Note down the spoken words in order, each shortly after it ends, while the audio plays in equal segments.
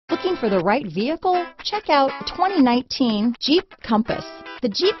Looking for the right vehicle? Check out 2019 Jeep Compass. The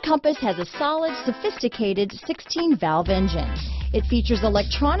Jeep Compass has a solid, sophisticated 16-valve engine. It features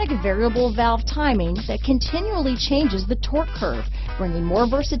electronic variable valve timing that continually changes the torque curve, bringing more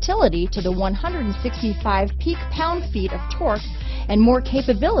versatility to the 165 peak pound-feet of torque and more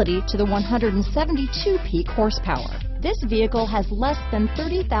capability to the 172 peak horsepower. This vehicle has less than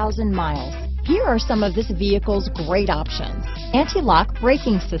 30,000 miles. Here are some of this vehicle's great options: anti-lock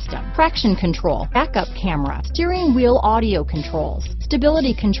braking system, traction control, backup camera, steering wheel audio controls,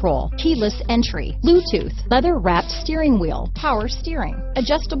 stability control, keyless entry, Bluetooth, leather-wrapped steering wheel, power steering,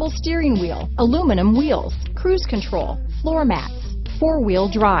 adjustable steering wheel, aluminum wheels, cruise control, floor mats,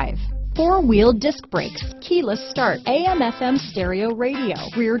 four-wheel drive, four-wheel disc brakes, keyless start, AM/FM stereo radio,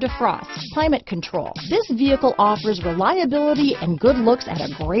 rear defrost, climate control. This vehicle offers reliability and good looks at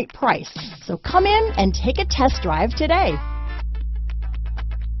a great price. So come in and take a test drive today.